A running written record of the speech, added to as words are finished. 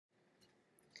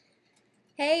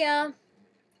Hey y'all,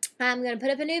 I'm going to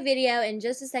put up a new video in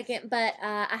just a second, but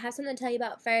I have something to tell you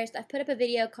about first. I've put up a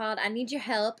video called I Need Your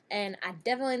Help, and I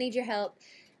definitely need your help.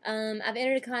 I've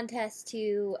entered a contest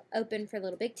to open for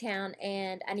Little Big Town,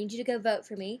 and I need you to go vote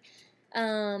for me.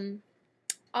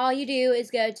 All you do is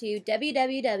go to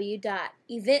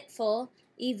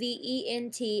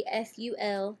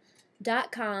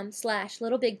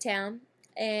www.eventful.com/littlebigtown,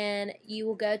 and you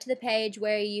will go to the page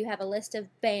where you have a list of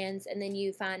bands, and then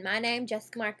you find my name,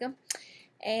 Jessica Markham,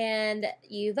 and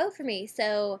you vote for me.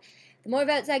 So the more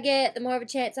votes I get, the more of a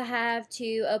chance I have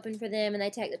to open for them, and they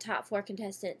take the top 4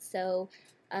 contestants. So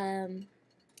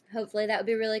hopefully that would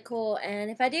be really cool, and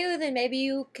if I do, then maybe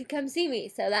you could come see me,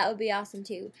 so that would be awesome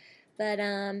too. But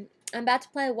I'm about to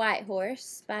play White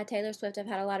Horse by Taylor Swift. I've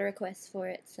had a lot of requests for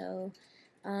it, so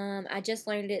I just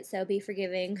learned it, so be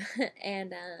forgiving.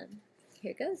 And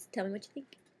here it goes. Tell me what you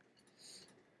think.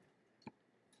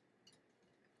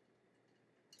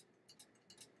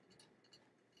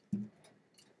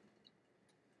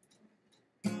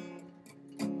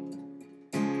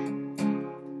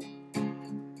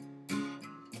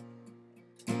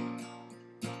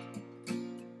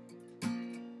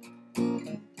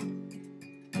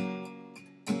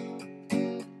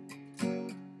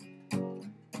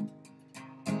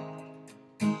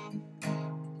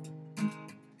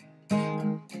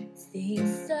 Sing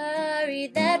sorry,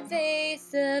 that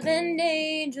face of an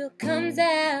angel comes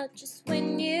out just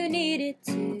when you need it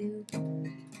to.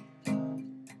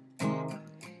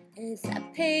 As I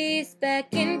pace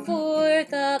back and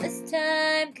forth all this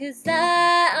time, 'cause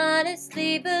I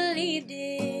honestly believed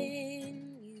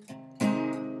in you.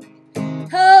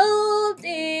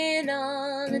 Holding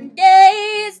on, the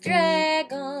days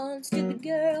drag on. Stupid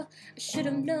girl, I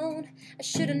should've known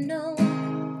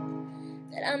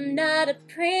that I'm not a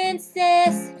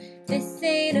princess. This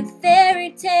ain't a fairy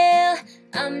tale.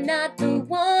 I'm not the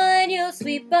one you'll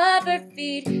sweep off her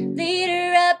feet, lead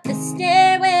her up the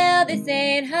stairwell. This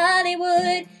ain't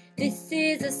Hollywood, this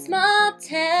is a small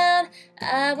town.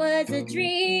 I was a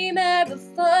dreamer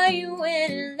before you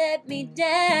went and let me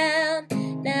down.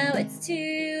 Now it's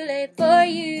too late for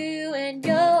you and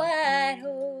your white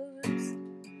horse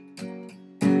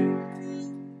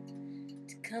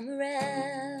to come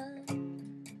around.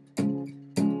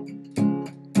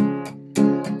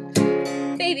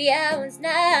 Baby, I was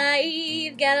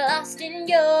naive, got lost in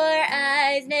your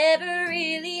eyes, never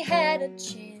really had a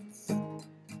chance.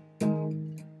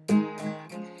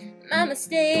 My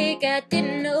mistake, I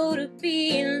didn't know to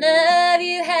be in love.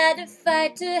 You had to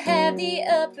fight to have the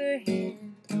upper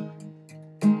hand.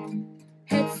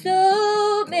 Had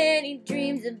so many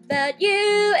dreams about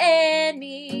you and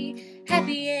me,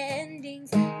 happy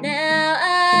endings. Now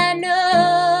I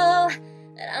know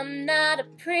that I'm not a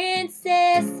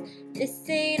princess. This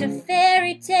ain't a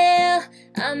fairy tale.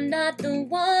 I'm not the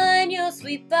one you'll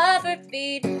sweep off her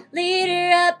feet, lead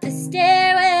her up the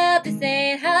stairwell. This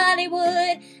ain't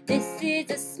Hollywood, this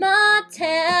is a small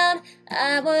town.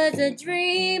 I was a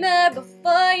dreamer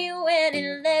before you went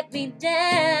and let me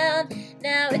down.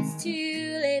 Now it's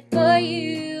too late for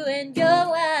you and your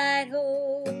white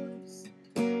horse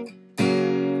to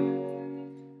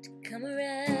come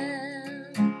around.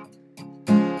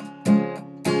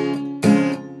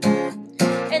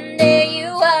 And there you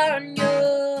are on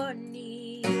your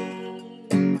knees,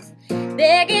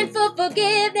 begging for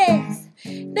forgiveness,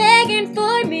 begging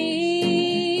for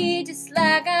me, just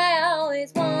like I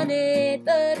always wanted.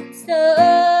 But I'm so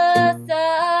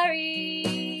sorry,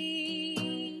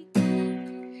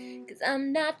 'cause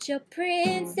I'm not your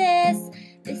princess.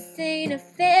 This ain't a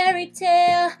fairy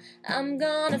tale. I'm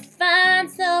gonna find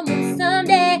someone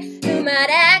someday who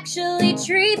might actually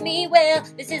treat me well.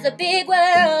 This is a big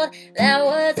world, that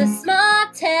was a small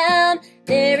town.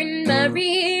 There in my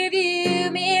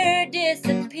rearview mirror,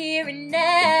 disappearing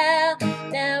now.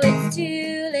 Now it's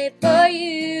too late for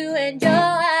you and your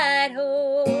white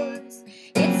horse.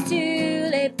 It's too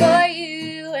late for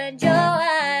you and your white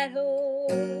horse.